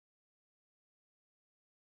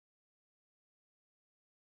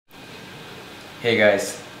Hey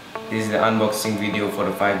guys, this is the unboxing video for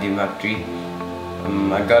the 5D Mark III.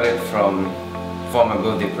 I got it for my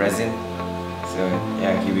birthday present. So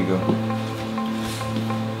yeah, here we go.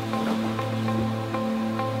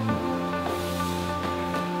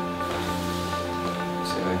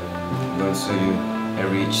 So I'm going to show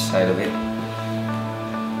you each side of it.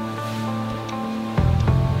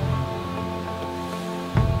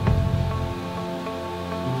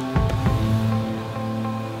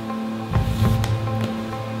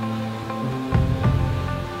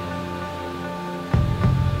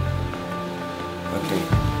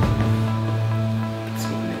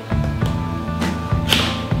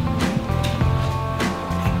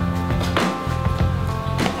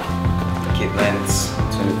 Kit lens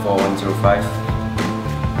 24105.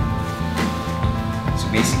 So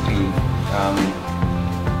basically,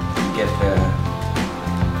 you get the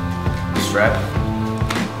strap.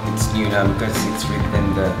 It's new now because it's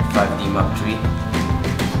within the 5D Mark III.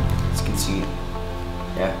 As you can see,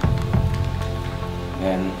 yeah.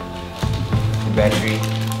 And the battery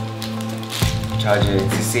charger,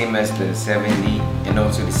 it's the same as the 7D and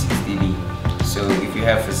also the 60D. So if you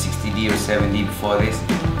have a 60D or 7D before this,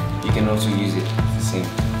 you can also use it. It's the same.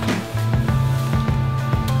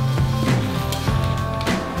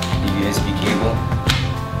 The USB cable,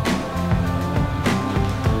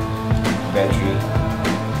 battery,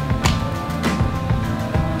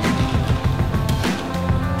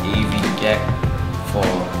 AV jack for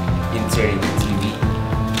inserting the TV,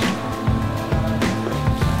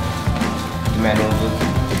 the manual book,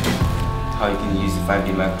 how you can use the 5D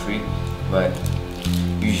Mark III, but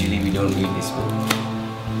usually we don't read this book.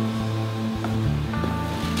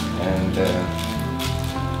 And the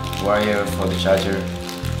wire for the charger,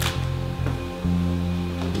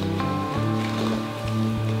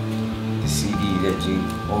 the CD that you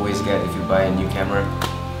always get if you buy a new camera,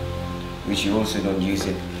 which you also don't use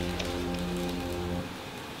it,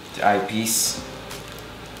 the eyepiece,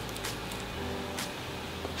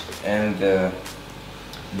 and the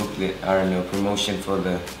booklet, I don't know, promotion for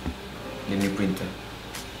the new printer.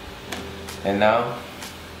 And now,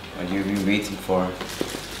 what you've been waiting for,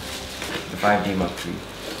 the 5D Mark III.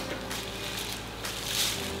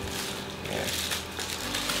 Yeah.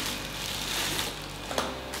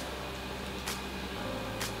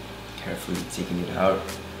 Carefully taking it out.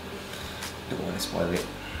 Don't want to spoil it.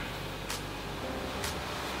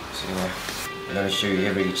 So yeah, I'm gonna show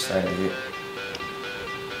you each side of it.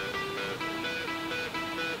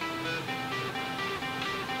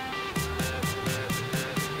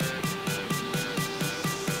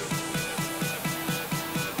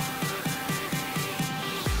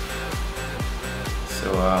 So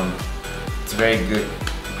it's very good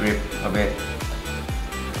grip of it.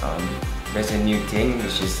 There's a new thing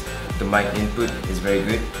which is the mic input is very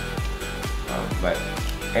good. But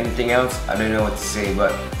anything else, I don't know what to say.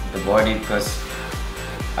 But the body, because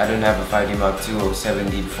I don't have a 5D Mark II or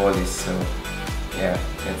 7D before this, so yeah,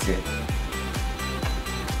 that's it.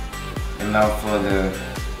 And now for the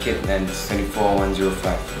kit lens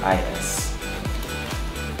 24105 IS.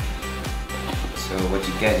 So what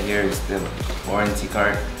you get here is the warranty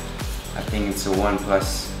card. I think it's a 1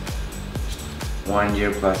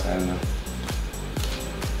 year plus, I don't know.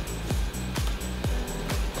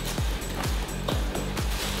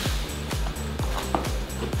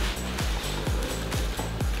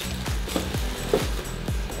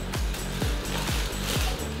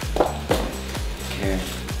 Okay,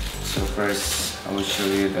 so first I will show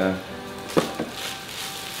you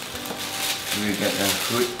you get the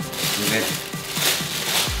hood with it.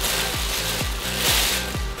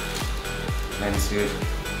 Lens hood.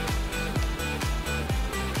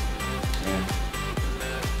 Yeah.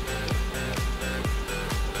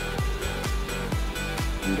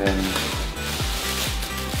 And then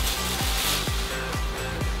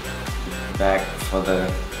back for the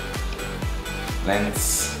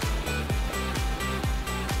lens.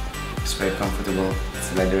 It's very comfortable.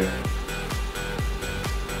 It's leather.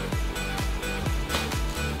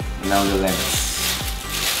 Now the lens.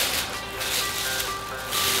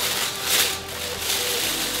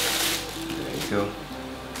 Go.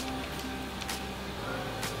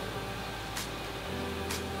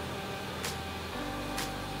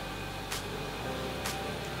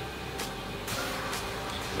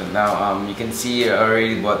 But now you can see I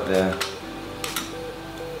already bought the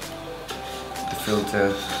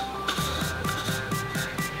filter,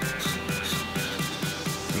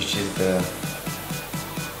 which is the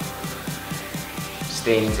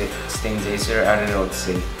stains Acer. I don't know what to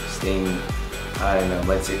say. I don't know,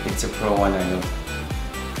 but it's a Pro one, I know.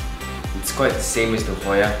 It's quite the same as the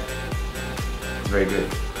Hoya. It's very good.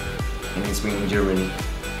 and it's made in Germany.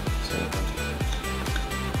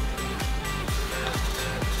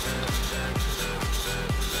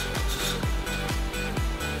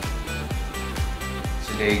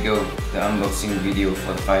 So there you go, the unboxing video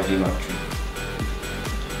for the 5D Mark III.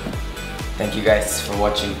 Thank you guys for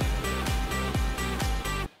watching.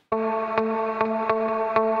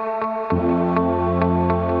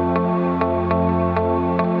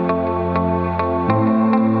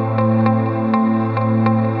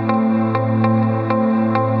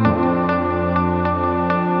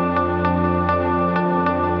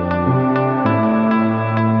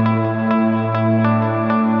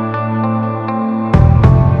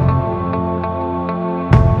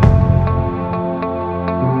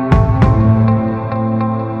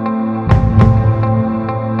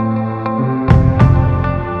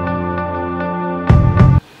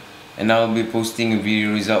 And I will be posting a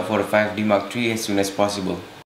video result for the 5D Mark III as soon as possible.